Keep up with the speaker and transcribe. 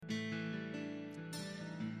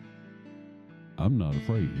I'm not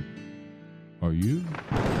afraid. Are you?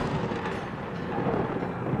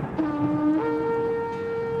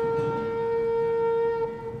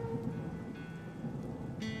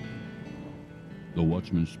 The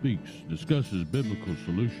Watchman Speaks discusses biblical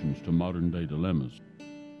solutions to modern-day dilemmas.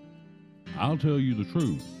 I'll tell you the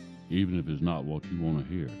truth, even if it's not what you want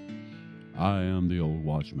to hear. I am the old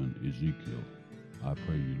watchman, Ezekiel. I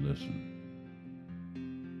pray you listen.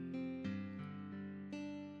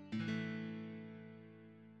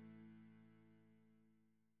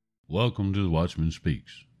 Welcome to The Watchman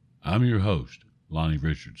Speaks. I'm your host, Lonnie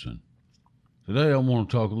Richardson. Today I want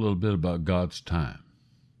to talk a little bit about God's time.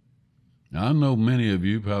 Now, I know many of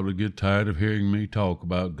you probably get tired of hearing me talk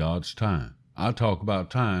about God's time. I talk about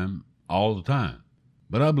time all the time,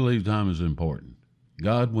 but I believe time is important.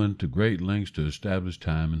 God went to great lengths to establish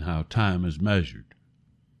time and how time is measured.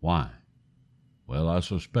 Why? Well, I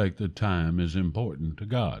suspect that time is important to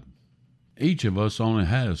God. Each of us only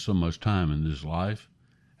has so much time in this life,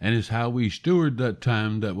 and it's how we steward that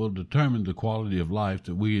time that will determine the quality of life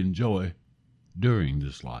that we enjoy during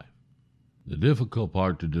this life. The difficult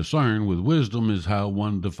part to discern with wisdom is how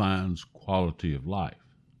one defines quality of life.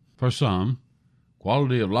 For some,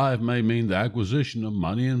 quality of life may mean the acquisition of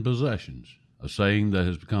money and possessions. A saying that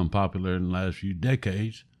has become popular in the last few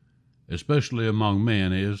decades, especially among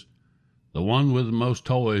men, is, "The one with the most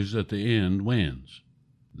toys at the end wins."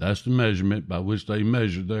 That's the measurement by which they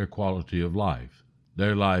measure their quality of life.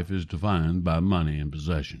 Their life is defined by money and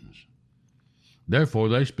possessions. Therefore,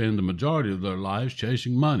 they spend the majority of their lives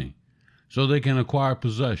chasing money so they can acquire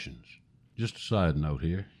possessions. Just a side note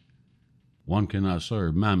here. One cannot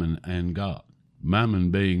serve Mammon and God.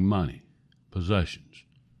 Mammon being money, possessions,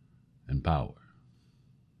 and power.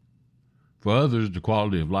 For others, the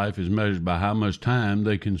quality of life is measured by how much time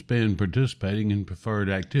they can spend participating in preferred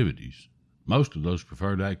activities. Most of those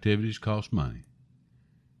preferred activities cost money.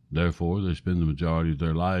 Therefore, they spend the majority of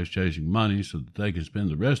their lives chasing money so that they can spend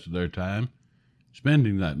the rest of their time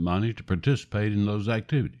spending that money to participate in those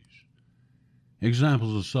activities.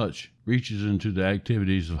 Examples of such reaches into the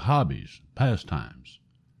activities of hobbies, pastimes,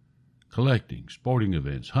 collecting, sporting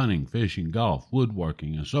events, hunting, fishing, golf,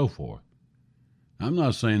 woodworking, and so forth. I'm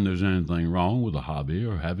not saying there's anything wrong with a hobby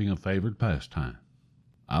or having a favorite pastime.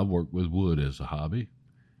 I work with wood as a hobby,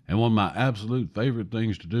 and one of my absolute favorite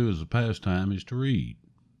things to do as a pastime is to read.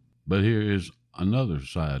 But here is another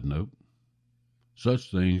side note.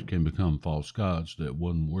 Such things can become false gods that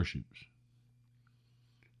one worships.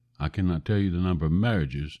 I cannot tell you the number of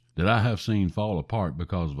marriages that I have seen fall apart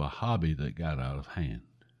because of a hobby that got out of hand.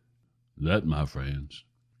 That, my friends,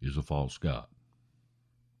 is a false god.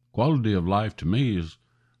 Quality of life to me is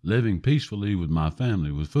living peacefully with my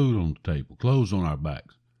family with food on the table, clothes on our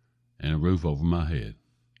backs, and a roof over my head.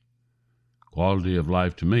 Quality of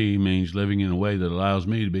life to me means living in a way that allows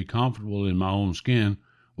me to be comfortable in my own skin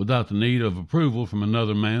without the need of approval from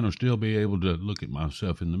another man or still be able to look at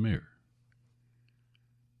myself in the mirror.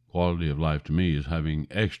 Quality of life to me is having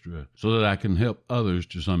extra so that I can help others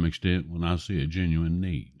to some extent when I see a genuine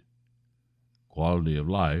need. Quality of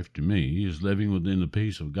life to me is living within the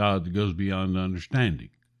peace of God that goes beyond understanding,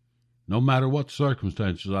 no matter what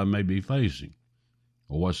circumstances I may be facing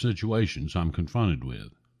or what situations I'm confronted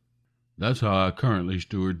with. That's how I currently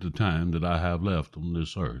steward the time that I have left on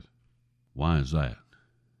this earth. Why is that?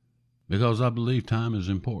 Because I believe time is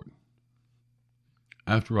important.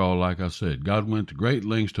 After all, like I said, God went to great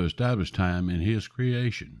lengths to establish time in His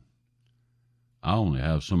creation. I only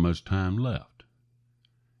have so much time left.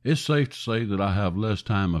 It's safe to say that I have less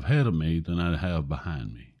time ahead of me than I have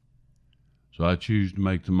behind me. So I choose to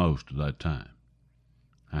make the most of that time.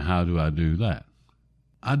 And how do I do that?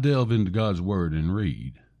 I delve into God's Word and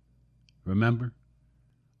read. Remember?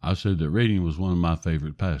 I said that reading was one of my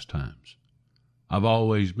favorite pastimes. I've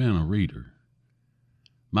always been a reader.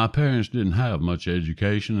 My parents didn't have much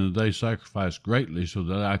education, and they sacrificed greatly so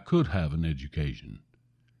that I could have an education.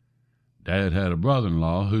 Dad had a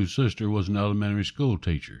brother-in-law whose sister was an elementary school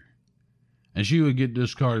teacher, and she would get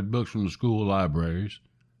discarded books from the school libraries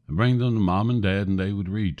and bring them to Mom and Dad, and they would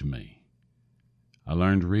read to me. I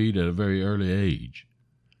learned to read at a very early age.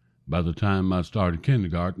 By the time I started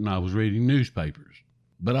kindergarten, I was reading newspapers.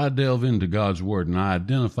 But I delve into God's Word and I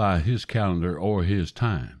identify His calendar or His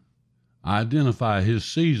time. I identify His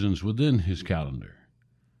seasons within His calendar.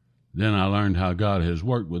 Then I learned how God has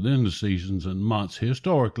worked within the seasons and months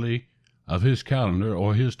historically of His calendar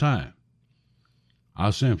or His time.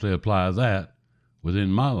 I simply apply that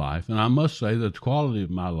within my life, and I must say that the quality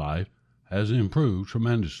of my life has improved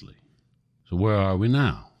tremendously. So where are we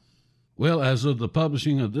now? Well, as of the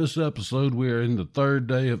publishing of this episode, we are in the third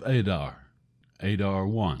day of Adar, Adar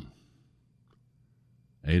 1.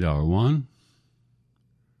 Adar 1.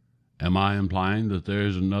 Am I implying that there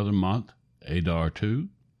is another month, Adar 2?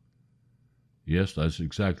 Yes, that's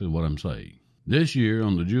exactly what I'm saying. This year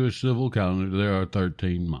on the Jewish civil calendar there are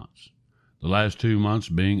 13 months, the last 2 months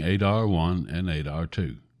being Adar 1 and Adar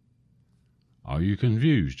 2. Are you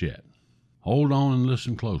confused yet? Hold on and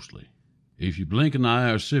listen closely. If you blink an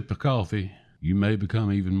eye or sip a coffee, you may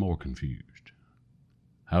become even more confused.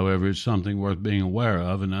 However, it's something worth being aware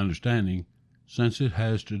of and understanding, since it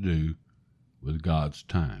has to do with God's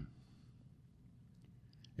time.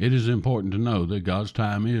 It is important to know that God's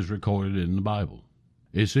time is recorded in the Bible.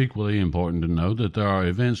 It's equally important to know that there are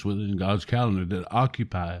events within God's calendar that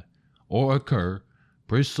occupy or occur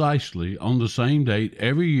precisely on the same date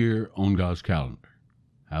every year on God's calendar.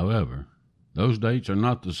 However, those dates are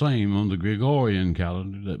not the same on the Gregorian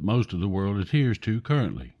calendar that most of the world adheres to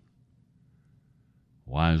currently.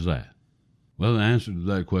 Why is that? Well, the answer to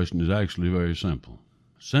that question is actually very simple.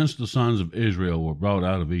 Since the sons of Israel were brought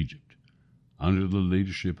out of Egypt under the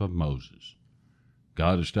leadership of Moses,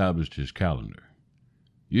 God established his calendar.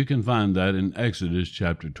 You can find that in Exodus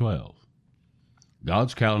chapter 12.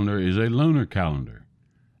 God's calendar is a lunar calendar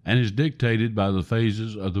and is dictated by the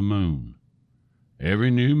phases of the moon.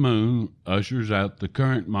 Every new moon ushers out the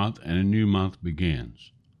current month and a new month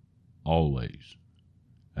begins. Always.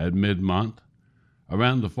 At mid-month,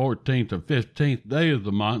 around the 14th or 15th day of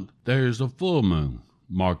the month, there is a full moon,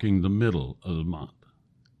 marking the middle of the month.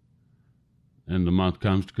 And the month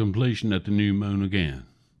comes to completion at the new moon again.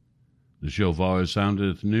 The shofar is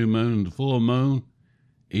sounded at the new moon and the full moon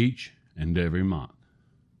each and every month.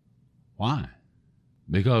 Why?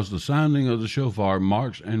 Because the sounding of the shofar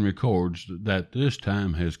marks and records that this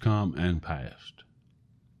time has come and passed.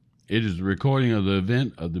 It is the recording of the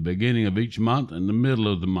event of the beginning of each month and the middle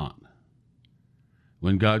of the month.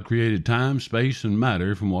 When God created time, space, and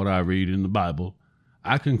matter, from what I read in the Bible,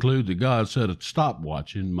 I conclude that God set a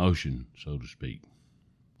stopwatch in motion, so to speak.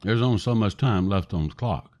 There's only so much time left on the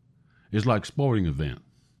clock. It's like a sporting event.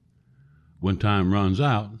 When time runs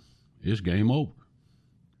out, it's game over.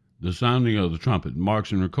 The sounding of the trumpet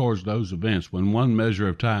marks and records those events when one measure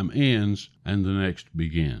of time ends and the next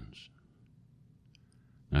begins.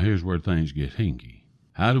 Now here's where things get hinky.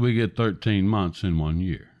 How do we get 13 months in 1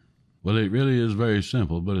 year? Well, it really is very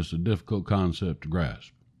simple, but it's a difficult concept to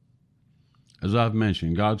grasp. As I've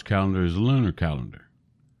mentioned, God's calendar is a lunar calendar.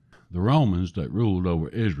 The Romans that ruled over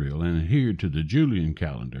Israel and adhered to the Julian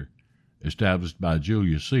calendar, established by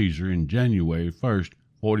Julius Caesar in January 1st,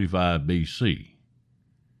 45 BC.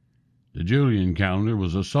 The Julian calendar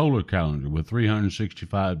was a solar calendar with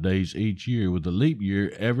 365 days each year, with a leap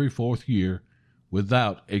year every fourth year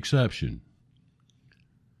without exception.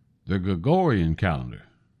 The Gregorian calendar,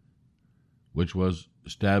 which was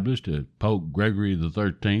established at Pope Gregory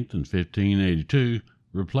XIII in 1582,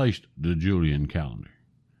 replaced the Julian calendar.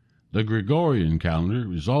 The Gregorian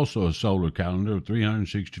calendar is also a solar calendar of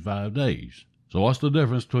 365 days. So what's the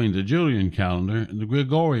difference between the Julian calendar and the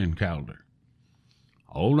Gregorian calendar?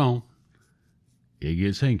 Hold on. It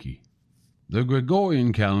gets hinky. The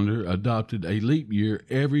Gregorian calendar adopted a leap year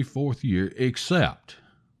every fourth year except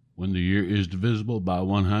when the year is divisible by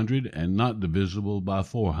 100 and not divisible by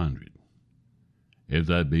 400. If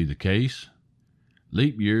that be the case,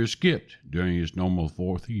 leap year is skipped during its normal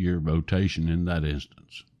fourth year rotation in that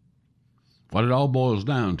instance. What it all boils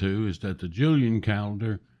down to is that the Julian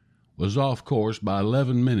calendar was off course by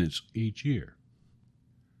 11 minutes each year.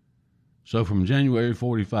 So from January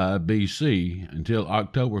 45 BC until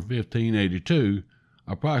October 1582,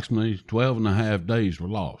 approximately 12 and a half days were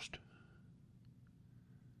lost.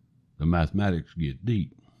 The mathematics get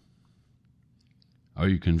deep. Are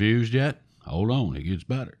you confused yet? Hold on, it gets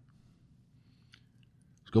better.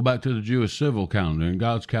 Let's go back to the Jewish civil calendar and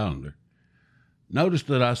God's calendar. Notice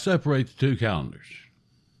that I separate the two calendars.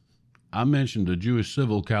 I mentioned the Jewish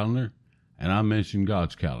civil calendar and I mentioned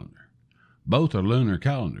God's calendar. Both are lunar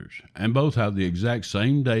calendars, and both have the exact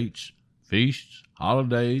same dates, feasts,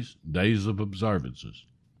 holidays, days of observances.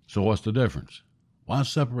 So what's the difference? Why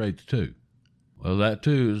separate the two? Well, that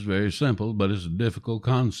too is very simple, but it's a difficult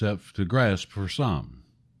concept to grasp for some.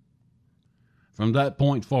 From that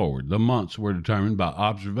point forward, the months were determined by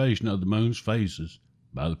observation of the moon's phases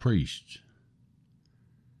by the priests.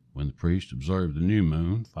 When the priests observed the new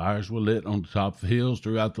moon, fires were lit on the top of hills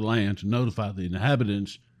throughout the land to notify the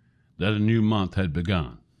inhabitants that a new month had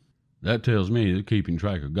begun. That tells me that keeping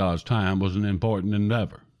track of God's time was an important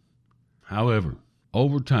endeavor. However,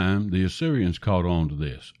 over time, the Assyrians caught on to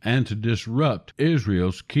this, and to disrupt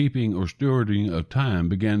Israel's keeping or stewarding of time,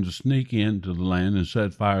 began to sneak into the land and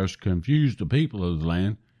set fires to confuse the people of the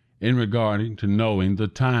land in regarding to knowing the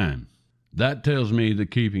time. That tells me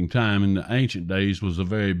that keeping time in the ancient days was a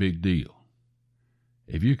very big deal.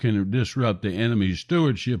 If you can disrupt the enemy's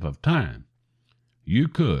stewardship of time, you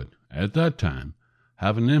could, at that time,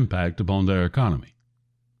 have an impact upon their economy.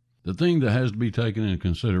 The thing that has to be taken into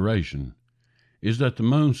consideration is that the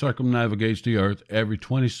moon circumnavigates the earth every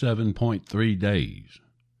 27.3 days.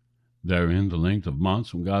 Therein, the length of months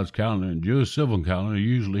from God's calendar and Jewish civil calendar are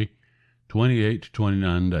usually 28 to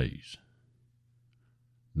 29 days.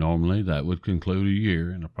 Normally, that would conclude a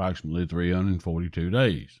year in approximately 342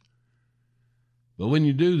 days. But when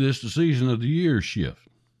you do this, the season of the year shifts.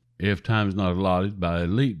 If time is not allotted by a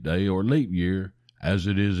leap day or leap year, as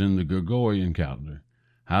it is in the Gregorian calendar,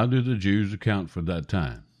 how do the Jews account for that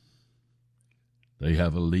time? They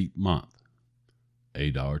have a leap month,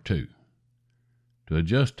 Adar 2, to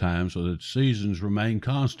adjust time so that seasons remain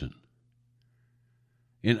constant.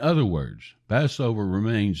 In other words, Passover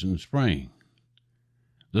remains in spring.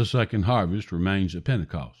 The second harvest remains at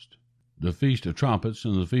Pentecost. The Feast of Trumpets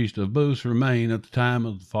and the Feast of Booths remain at the time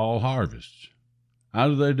of the fall harvests. How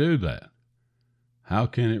do they do that? How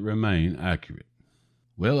can it remain accurate?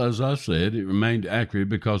 Well, as I said, it remained accurate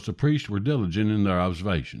because the priests were diligent in their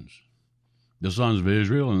observations. The sons of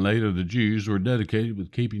Israel and later the Jews were dedicated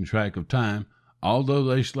with keeping track of time, although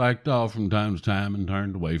they slacked off from time to time and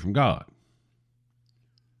turned away from God.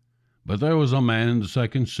 But there was a man in the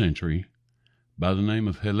 2nd century by the name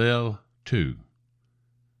of Hillel II.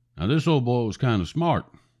 Now, this old boy was kind of smart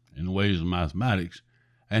in the ways of mathematics,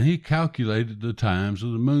 and he calculated the times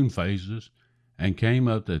of the moon phases and came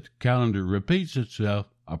up that the calendar repeats itself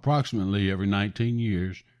approximately every 19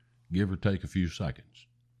 years, give or take a few seconds.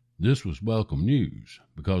 This was welcome news,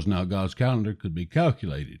 because now God's calendar could be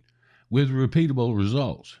calculated with repeatable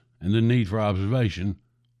results, and the need for observation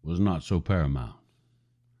was not so paramount.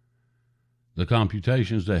 The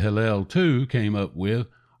computations that Hillel II came up with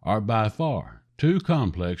are by far too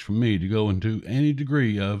complex for me to go into any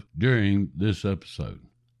degree of during this episode.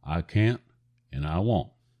 I can't, and I won't.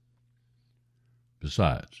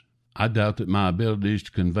 Besides, I doubt that my abilities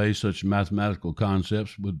to convey such mathematical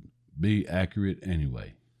concepts would be accurate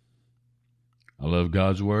anyway. I love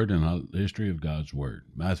God's Word and the history of God's Word.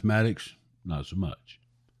 Mathematics, not so much.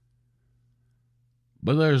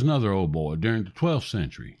 But there's another old boy during the 12th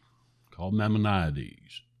century called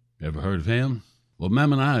Maimonides. Ever heard of him? Well,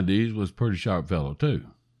 Maimonides was a pretty sharp fellow, too.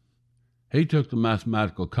 He took the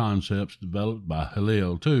mathematical concepts developed by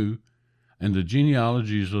Hillel II and the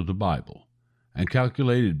genealogies of the Bible and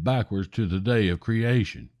calculated backwards to the day of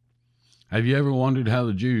creation. Have you ever wondered how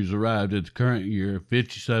the Jews arrived at the current year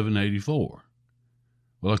 5784?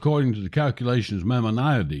 Well, according to the calculations of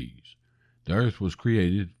Maimonides, the earth was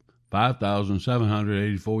created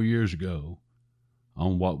 5,784 years ago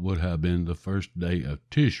on what would have been the first day of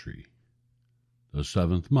Tishri, the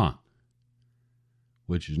 7th month,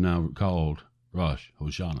 which is now called Rosh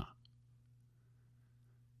Hashanah.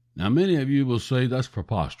 Now, many of you will say that's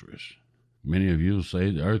preposterous. Many of you will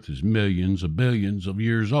say the earth is millions of billions of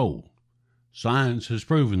years old. Science has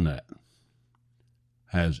proven that.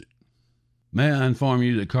 Has it? May I inform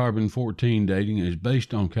you that carbon-14 dating is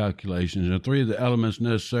based on calculations, and 3 of the elements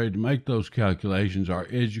necessary to make those calculations are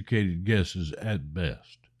educated guesses at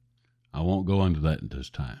best. I won't go into that at this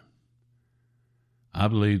time. I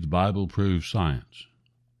believe the Bible proves science.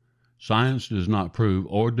 Science does not prove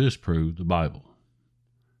or disprove the Bible.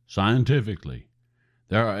 Scientifically,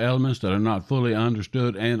 there are elements that are not fully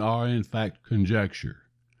understood and are in fact conjecture,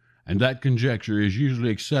 and that conjecture is usually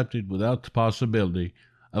accepted without the possibility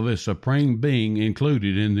of a supreme being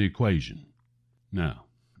included in the equation. Now,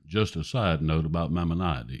 just a side note about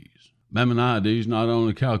Maimonides. Maimonides not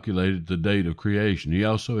only calculated the date of creation, he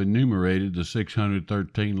also enumerated the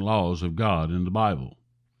 613 laws of God in the Bible.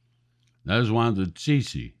 That is why the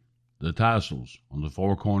tzitzit, the tassels on the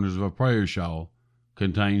 4 corners of a prayer shawl,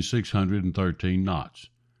 contain 613 knots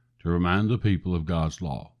to remind the people of God's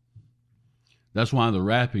law. That's why the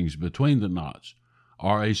wrappings between the knots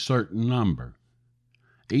are a certain number.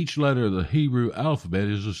 Each letter of the Hebrew alphabet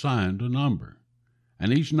is assigned a number,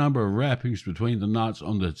 and each number of wrappings between the knots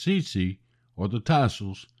on the tzitzit, or the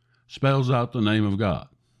tassels, spells out the name of God.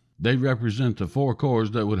 They represent the 4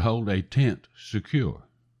 cords that would hold a tent secure.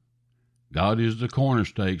 God is the corner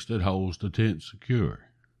stakes that holds the tent secure.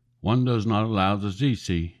 One does not allow the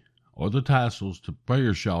tzitzit, or the tassels, to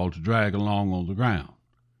prayer shawl to drag along on the ground.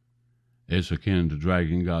 It's akin to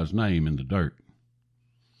dragging God's name in the dirt.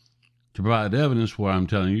 To provide evidence for what I'm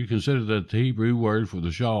telling you, consider that the Hebrew word for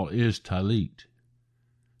the shawl is talit.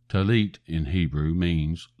 Talit in Hebrew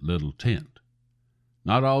means little tent.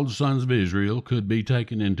 Not all the sons of Israel could be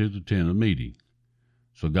taken into the tent of meeting.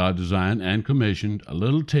 So God designed and commissioned a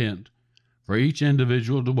little tent for each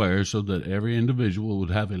individual to wear so that every individual would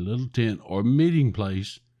have a little tent or meeting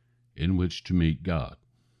place in which to meet God.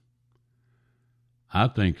 I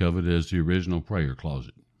think of it as the original prayer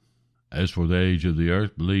closet. As for the age of the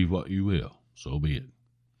earth, believe what you will, so be it.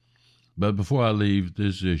 But before I leave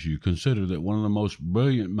this issue, consider that one of the most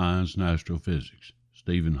brilliant minds in astrophysics,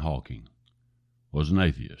 Stephen Hawking, was an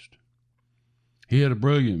atheist. He had a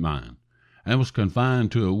brilliant mind and was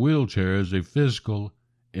confined to a wheelchair as a physical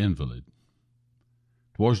invalid.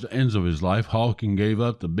 Towards the ends of his life, Hawking gave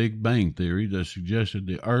up the Big Bang theory that suggested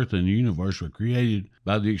the Earth and the universe were created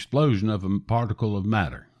by the explosion of a particle of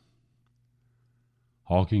matter.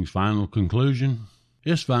 Hawking's final conclusion?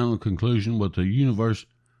 His final conclusion was the universe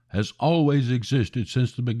has always existed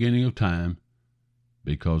since the beginning of time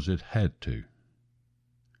because it had to.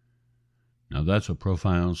 Now that's a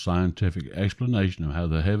profound scientific explanation of how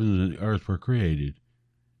the heavens and the earth were created,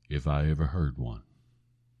 if I ever heard one.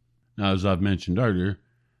 Now, as I've mentioned earlier,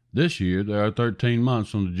 this year there are 13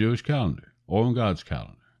 months on the Jewish calendar, or on God's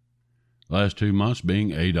calendar. The last 2 months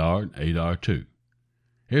being Adar and Adar 2.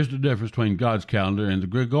 Here's the difference between God's calendar and the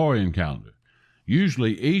Gregorian calendar.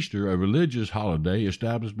 Usually Easter, a religious holiday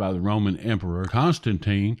established by the Roman Emperor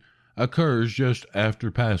Constantine, occurs just after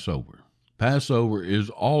Passover. Passover is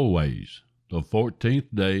always the 14th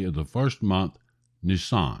day of the first month,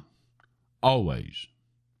 Nisan. Always.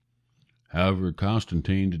 However,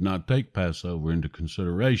 Constantine did not take Passover into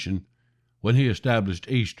consideration when he established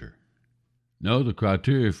Easter. No, the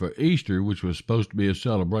criteria for Easter, which was supposed to be a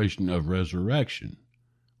celebration of resurrection,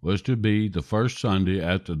 was to be the first Sunday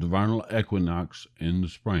after the vernal equinox in the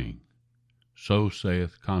spring. So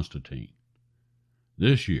saith Constantine.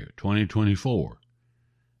 This year, 2024,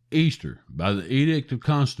 Easter, by the edict of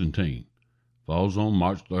Constantine, falls on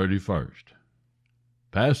March 31st.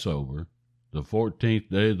 Passover, the 14th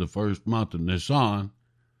day of the first month of Nisan,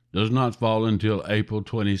 does not fall until April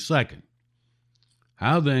 22nd.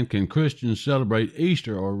 How then can Christians celebrate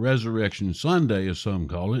Easter, or Resurrection Sunday as some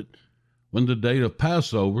call it, when the date of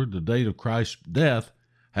Passover, the date of Christ's death,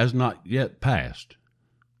 has not yet passed?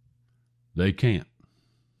 They can't.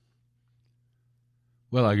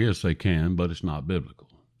 Well, I guess they can, but it's not biblical.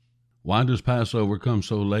 Why does Passover come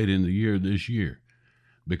so late in the year this year?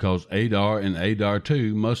 Because Adar and Adar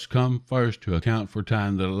 2 must come first to account for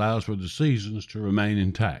time that allows for the seasons to remain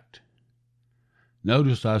intact.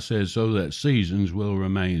 Notice I said so that seasons will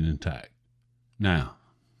remain intact. Now,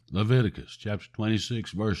 Leviticus chapter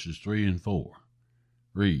 26, verses 3 and 4.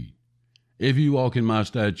 Read, If you walk in my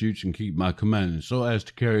statutes and keep my commandments so as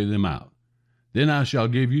to carry them out, then I shall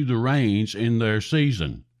give you the rains in their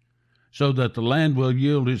season, so that the land will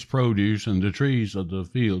yield its produce and the trees of the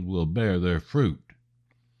field will bear their fruit.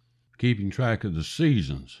 Keeping track of the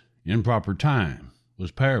seasons in proper time was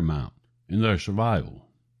paramount in their survival.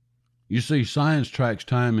 You see, science tracks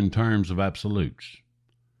time in terms of absolutes,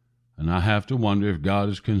 and I have to wonder if God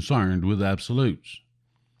is concerned with absolutes.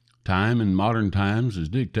 Time in modern times is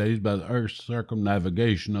dictated by the Earth's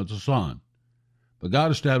circumnavigation of the sun, but God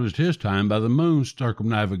established his time by the moon's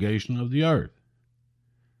circumnavigation of the earth.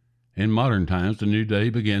 In modern times, the new day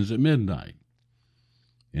begins at midnight.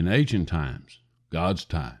 In ancient times, God's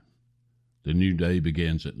time, the new day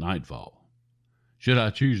begins at nightfall. Should I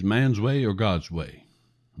choose man's way or God's way?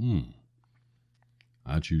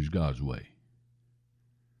 I choose God's way.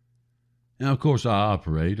 Now, of course, I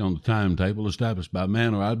operate on the timetable established by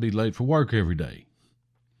man, or I'd be late for work every day.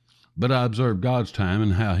 But I observe God's time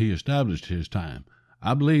and how he established his time.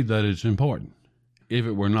 I believe that it's important. If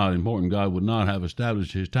it were not important, God would not have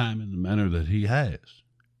established his time in the manner that he has.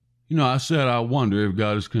 I said I wonder if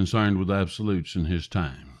God is concerned with absolutes in his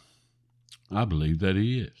time. I believe that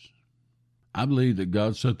he is. I believe that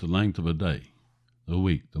God set the length of a day, the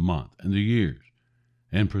week, the month, and the years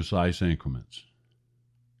in precise increments.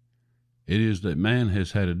 It is that man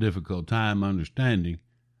has had a difficult time understanding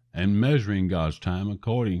and measuring God's time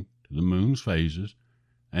according to the moon's phases,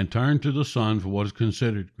 and turned to the sun for what is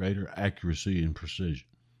considered greater accuracy and precision.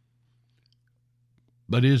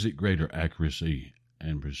 But is it greater accuracy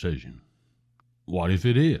and precision? What if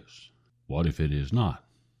it is? What if it is not?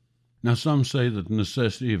 Now, some say that the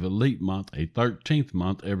necessity of a leap month, a 13th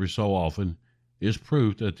month every so often, is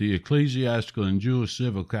proof that the ecclesiastical and Jewish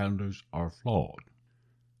civil calendars are flawed.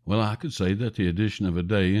 Well, I could say that the addition of a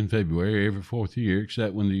day in February every fourth year,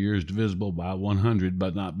 except when the year is divisible by 100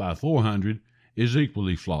 but not by 400, is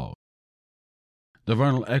equally flawed. The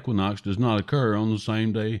vernal equinox does not occur on the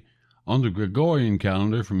same day on the Gregorian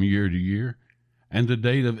calendar from year to year, and the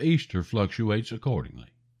date of Easter fluctuates accordingly.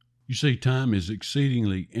 You see, time is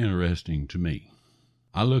exceedingly interesting to me.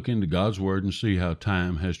 I look into God's Word and see how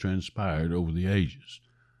time has transpired over the ages.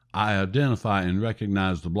 I identify and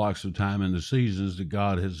recognize the blocks of time and the seasons that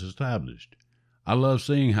God has established. I love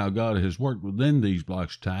seeing how God has worked within these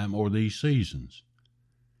blocks of time or these seasons.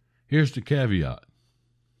 Here's the caveat.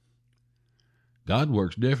 God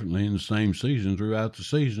works differently in the same season throughout the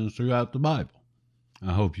seasons throughout the Bible.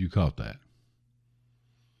 I hope you caught that.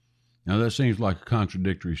 Now that seems like a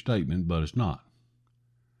contradictory statement, but it's not.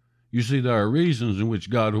 You see, there are reasons in which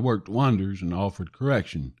God worked wonders and offered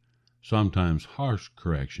correction, sometimes harsh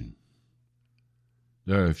correction.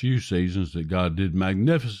 There are a few seasons that God did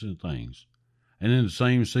magnificent things, and in the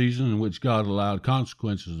same season in which God allowed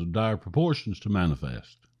consequences of dire proportions to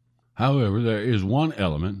manifest. However, there is one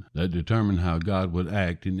element that determined how God would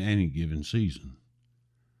act in any given season.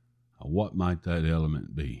 What might that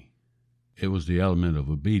element be? It was the element of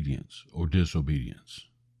obedience or disobedience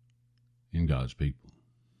in God's people.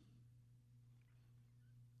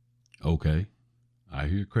 Okay, I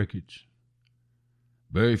hear crickets.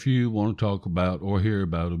 Very few want to talk about or hear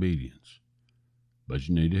about obedience, but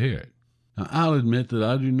you need to hear it. Now, I'll admit that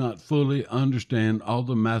I do not fully understand all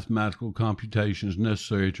the mathematical computations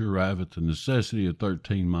necessary to arrive at the necessity of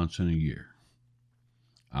 13 months in a year.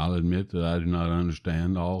 I'll admit that I do not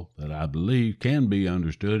understand all that I believe can be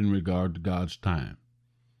understood in regard to God's time.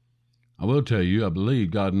 I will tell you, I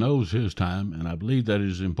believe God knows His time, and I believe that it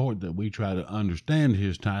is important that we try to understand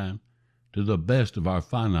His time to the best of our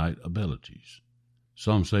finite abilities.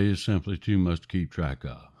 Some say it's simply too much to keep track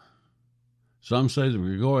of. Some say the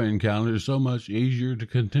Gregorian calendar is so much easier to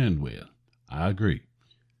contend with. I agree.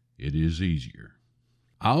 It is easier.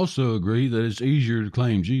 I also agree that it's easier to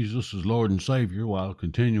claim Jesus as Lord and Savior while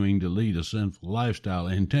continuing to lead a sinful lifestyle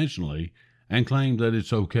intentionally and claim that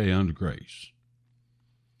it's okay under grace.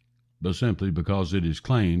 But simply because it is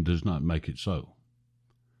claimed does not make it so.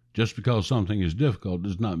 Just because something is difficult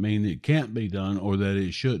does not mean it can't be done or that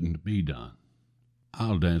it shouldn't be done.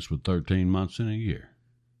 I'll dance with 13 months in a year.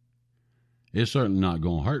 It's certainly not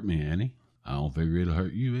going to hurt me any. I don't figure it'll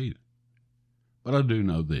hurt you either. But I do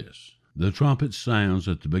know this. The trumpet sounds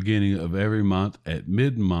at the beginning of every month at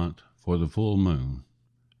mid-month for the full moon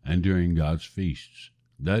and during God's feasts.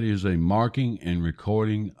 That is a marking and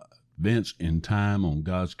recording events in time on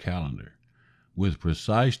God's calendar, with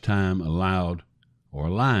precise time allowed or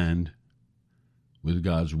aligned with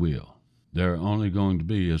God's will. There are only going to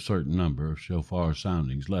be a certain number of shofar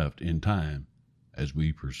soundings left in time as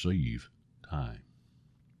we perceive time.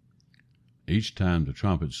 Each time the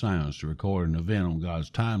trumpet sounds to record an event on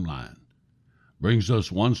God's timeline brings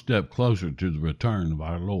us one step closer to the return of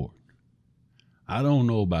our Lord. I don't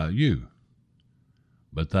know about you,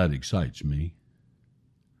 but that excites me.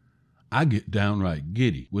 I get downright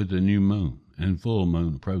giddy with the new moon and full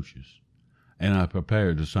moon approaches, and I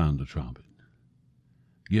prepare to sound the trumpet.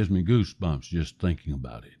 It gives me goosebumps just thinking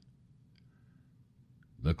about it.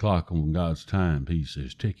 The clock on God's timepiece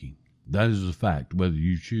is ticking. That is a fact, whether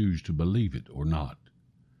you choose to believe it or not.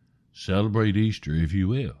 Celebrate Easter if you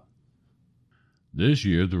will. This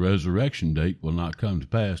year, the resurrection date will not come to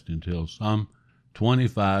pass until some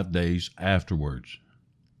 25 days afterwards.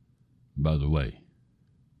 By the way,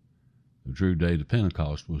 the true date of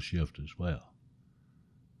Pentecost will shift as well.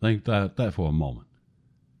 Think about that for a moment.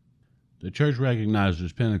 The church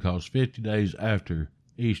recognizes Pentecost 50 days after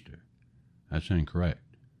Easter. That's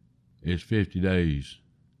incorrect. It's 50 days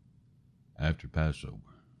after Passover.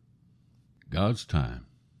 God's time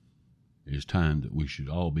is time that we should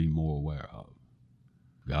all be more aware of.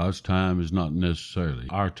 God's time is not necessarily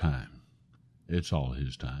our time. It's all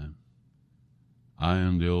His time. I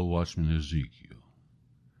am the old watchman Ezekiel,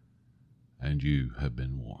 and you have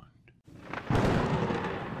been warned.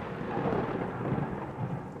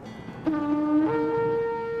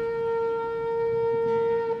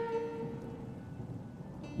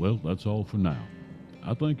 Well, that's all for now.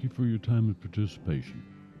 I thank you for your time and participation.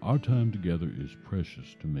 Our time together is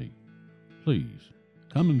precious to me. Please,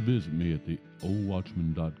 come and visit me at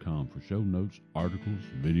theoldwatchman.com for show notes, articles,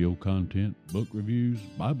 video content, book reviews,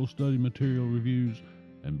 Bible study material reviews,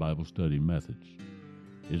 and Bible study methods.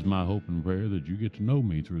 It's my hope and prayer that you get to know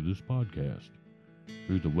me through this podcast.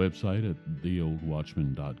 Through the website at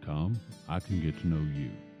theoldwatchman.com, I can get to know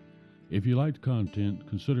you. If you like the content,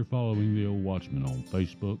 consider following The Old Watchman on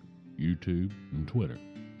Facebook, YouTube, and Twitter.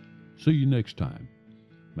 See you next time.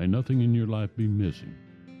 May nothing in your life be missing.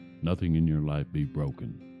 Nothing in your life be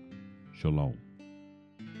broken. Shalom.